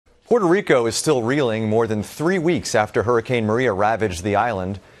Puerto Rico is still reeling more than 3 weeks after Hurricane Maria ravaged the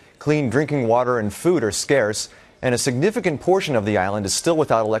island. Clean drinking water and food are scarce, and a significant portion of the island is still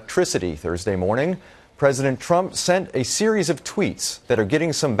without electricity. Thursday morning, President Trump sent a series of tweets that are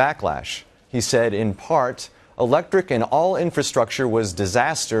getting some backlash. He said, in part, electric and all infrastructure was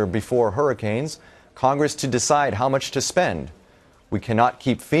disaster before hurricanes. Congress to decide how much to spend. We cannot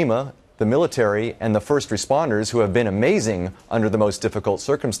keep FEMA, the military, and the first responders who have been amazing under the most difficult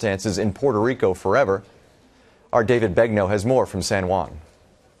circumstances in Puerto Rico forever. Our David Begnaud has more from San Juan.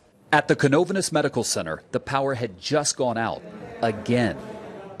 At the Canovanas Medical Center, the power had just gone out again.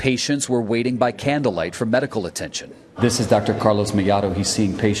 Patients were waiting by candlelight for medical attention. This is Dr. Carlos Mellado. He's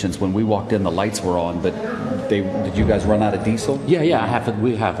seeing patients. When we walked in, the lights were on, but did you guys run out of diesel? Yeah,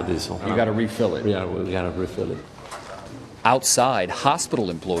 we have a diesel. You got to refill it. Yeah, we got to refill it. Outside, hospital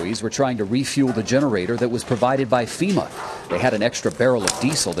employees were trying to refuel the generator that was provided by FEMA. They had an extra barrel of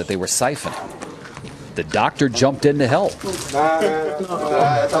diesel that they were siphoning. The doctor jumped in to help.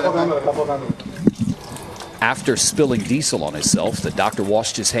 After spilling diesel on himself, the doctor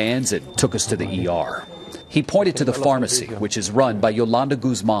washed his hands and took us to the ER. He pointed to the pharmacy, which is run by Yolanda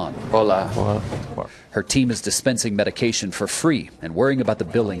Guzman. Hola. Her team is dispensing medication for free and worrying about the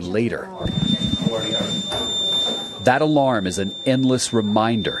billing later. That alarm is an endless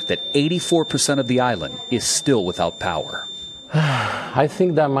reminder that 84% of the island is still without power. I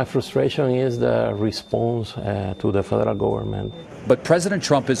think that my frustration is the response to the federal government. But President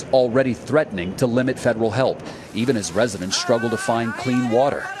Trump is already threatening to limit federal help, even as residents struggle to find clean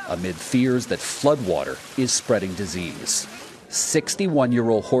water amid fears that floodwater is spreading disease.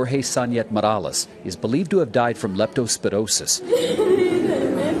 61-year-old Jorge Sañet Morales is believed to have died from leptospirosis.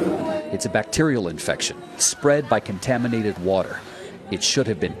 It's a bacterial infection spread by contaminated water. It should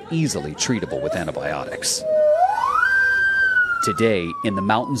have been easily treatable with antibiotics. Today, in the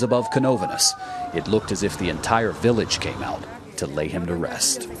mountains above Canovanas, it looked as if the entire village came out to lay him to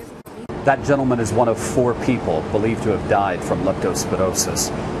rest. That gentleman is one of 4 people believed to have died from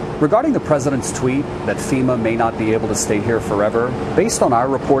leptospirosis. Regarding the president's tweet that FEMA may not be able to stay here forever, based on our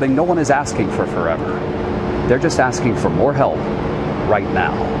reporting, no one is asking for forever. They're just asking for more help right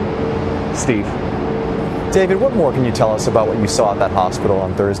now. Steve. David, what more can you tell us about what you saw at that hospital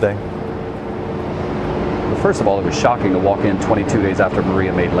on Thursday? Well, first of all, it was shocking to walk in 22 days after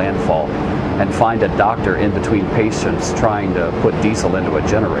Maria made landfall and find a doctor in between patients trying to put diesel into a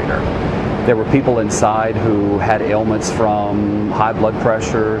generator. There were people inside who had ailments from high blood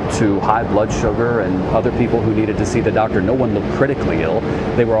pressure to high blood sugar and other people who needed to see the doctor. No one looked critically ill.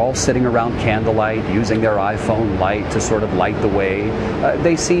 They were all sitting around candlelight, using their iPhone light to sort of light the way.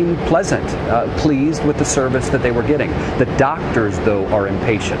 They seemed pleasant, pleased with the service that they were getting. The doctors, though, are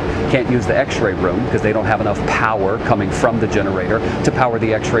impatient. Can't use the x-ray room because they don't have enough power coming from the generator to power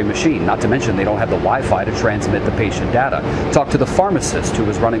the x-ray machine. Not to mention they don't have the Wi-Fi to transmit the patient data. Talked to the pharmacist who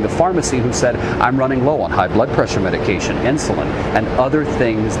was running the pharmacy who said, I'm running low on high blood pressure medication, insulin, and other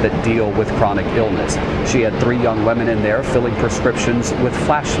things that deal with chronic illness. She had 3 young women in there filling prescriptions with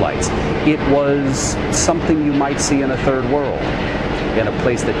flashlights. It was something you might see in a third world, in a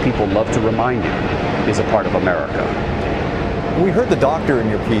place that people love to remind you is a part of America. We heard the doctor in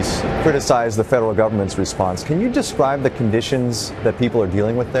your piece criticize the federal government's response. Can you describe the conditions that people are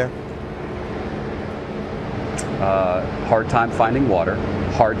dealing with there? Hard time finding water,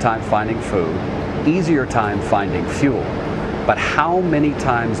 hard time finding food, easier time finding fuel. But how many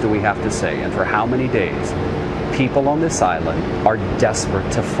times do we have to say, and for how many days, people on this island are desperate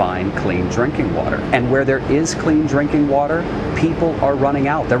to find clean drinking water? And where there is clean drinking water, people are running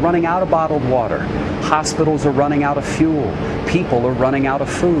out. They're running out of bottled water. Hospitals are running out of fuel. People are running out of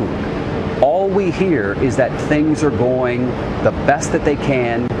food. All we hear is that things are going the best that they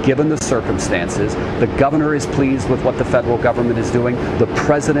can given the circumstances. The governor is pleased with what the federal government is doing. The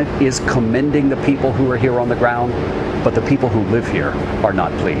president is commending the people who are here on the ground. But the people who live here are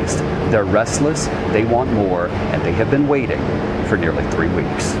not pleased. They're restless, they want more, and they have been waiting for nearly 3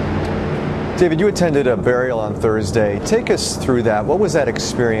 weeks. David, you attended a burial on Thursday. Take us through that. What was that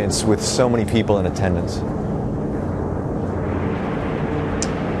experience with so many people in attendance?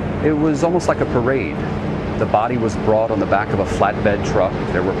 It was almost like a parade. The body was brought on the back of a flatbed truck.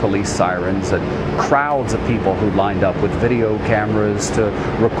 There were police sirens and crowds of people who lined up with video cameras to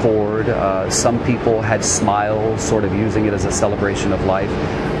record. Some people had smiles, sort of using it as a celebration of life.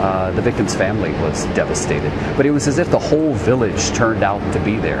 The victim's family was devastated. But it was as if the whole village turned out to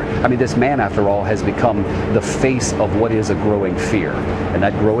be there. I mean, this man, after all, has become the face of what is a growing fear. And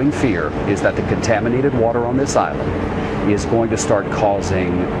that growing fear is that the contaminated water on this island is going to start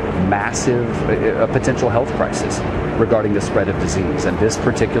causing massive potential health crisis. regarding the spread of disease. And this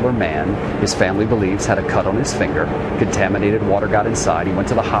particular man, his family believes, had a cut on his finger. Contaminated water got inside. He went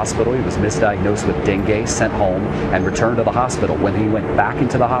to the hospital. He was misdiagnosed with dengue, sent home, and returned to the hospital. When he went back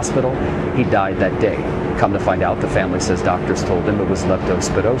into the hospital, he died that day. Come to find out, the family says doctors told him it was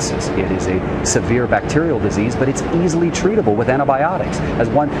leptospirosis. It is a severe bacterial disease, but it's easily treatable with antibiotics. As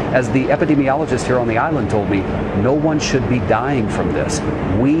the epidemiologist here on the island told me, no one should be dying from this.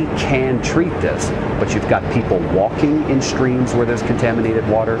 We can treat this, but you've got people walking in streams where there's contaminated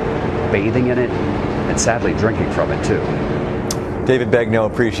water, bathing in it, and sadly drinking from it too. David Begnaud,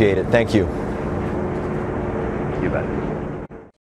 appreciate it. Thank you. You bet.